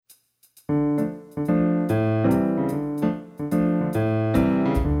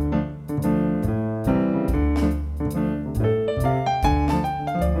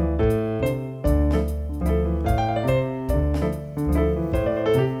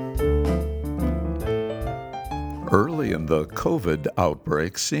Early in the COVID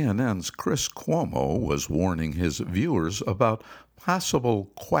outbreak, CNN's Chris Cuomo was warning his viewers about possible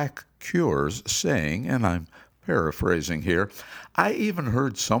quack cures, saying, and I'm paraphrasing here, "I even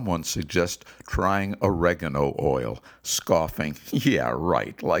heard someone suggest trying oregano oil," scoffing, "Yeah,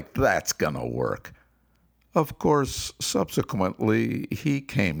 right, like that's gonna work." Of course, subsequently, he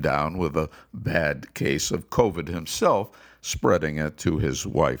came down with a bad case of COVID himself, spreading it to his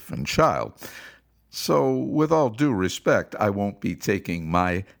wife and child. So, with all due respect, I won't be taking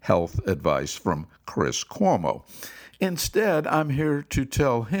my health advice from Chris Cuomo. Instead, I'm here to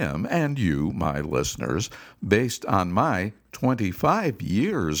tell him and you, my listeners, based on my 25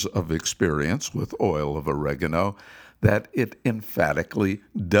 years of experience with oil of oregano, that it emphatically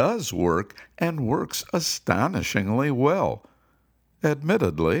does work and works astonishingly well.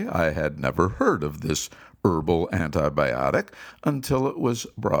 Admittedly, I had never heard of this herbal antibiotic until it was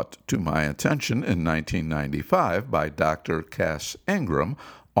brought to my attention in 1995 by Dr. Cass Ingram,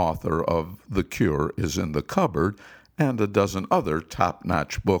 author of The Cure is in the Cupboard, and a dozen other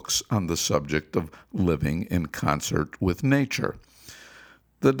top-notch books on the subject of living in concert with nature.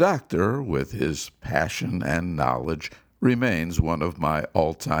 The doctor, with his passion and knowledge, remains one of my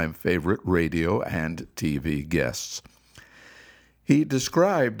all-time favorite radio and TV guests. He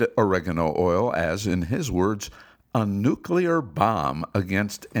described oregano oil as, in his words, a nuclear bomb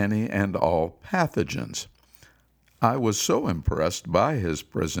against any and all pathogens. I was so impressed by his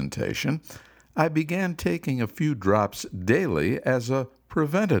presentation, I began taking a few drops daily as a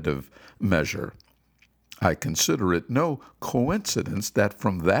preventative measure. I consider it no coincidence that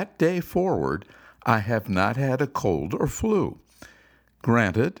from that day forward, I have not had a cold or flu.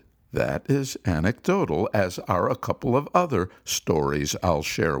 Granted, that is anecdotal, as are a couple of other stories I'll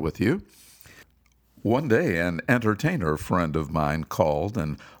share with you. One day, an entertainer friend of mine called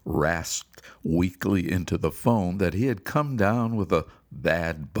and rasped weakly into the phone that he had come down with a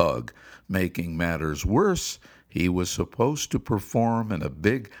bad bug. Making matters worse, he was supposed to perform in a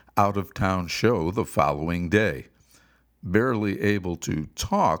big out-of-town show the following day. Barely able to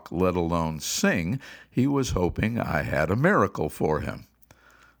talk, let alone sing, he was hoping I had a miracle for him.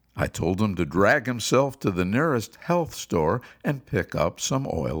 I told him to drag himself to the nearest health store and pick up some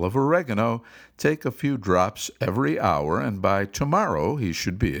oil of oregano, take a few drops every hour, and by tomorrow he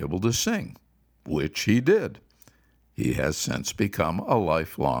should be able to sing, which he did. He has since become a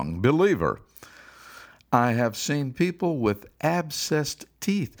lifelong believer. I have seen people with abscessed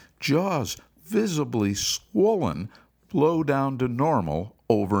teeth, jaws visibly swollen, blow down to normal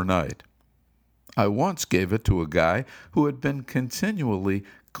overnight. I once gave it to a guy who had been continually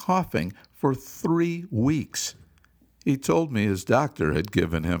coughing for 3 weeks. He told me his doctor had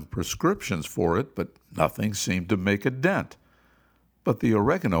given him prescriptions for it, but nothing seemed to make a dent. But the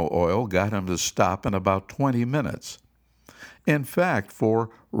oregano oil got him to stop in about 20 minutes. In fact, for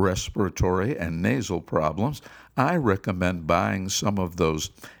respiratory and nasal problems, I recommend buying some of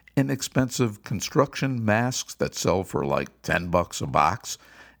those inexpensive construction masks that sell for like $10 a box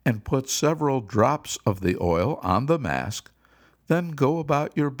and put several drops of the oil on the mask, then go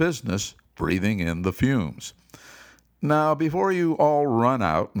about your business breathing in the fumes. Now, before you all run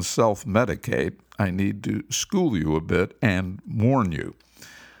out and self-medicate, I need to school you a bit and warn you.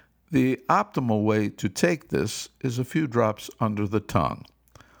 The optimal way to take this is a few drops under the tongue.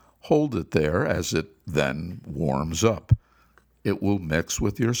 Hold it there as it then warms up. It will mix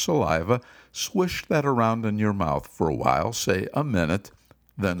with your saliva. Swish that around in your mouth for a while, say a minute,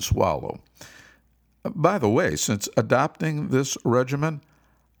 then swallow. By the way, since adopting this regimen,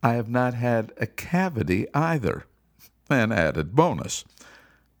 I have not had a cavity either. An added bonus.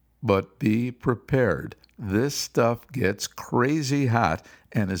 But be prepared. This stuff gets crazy hot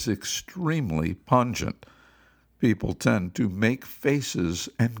and is extremely pungent. People tend to make faces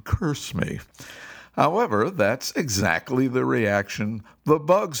and curse me. However, that's exactly the reaction the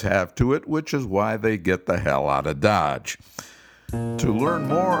bugs have to it, which is why they get the hell out of Dodge. To learn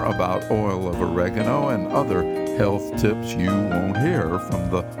more about oil of oregano and other health tips you won't hear from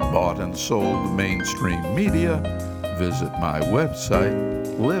the bought and sold mainstream media, visit my website,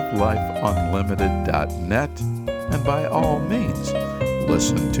 livelifeunlimited.net, and by all means,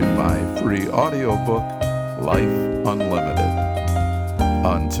 listen to my free audiobook, Life Unlimited.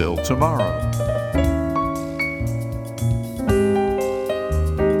 Until tomorrow.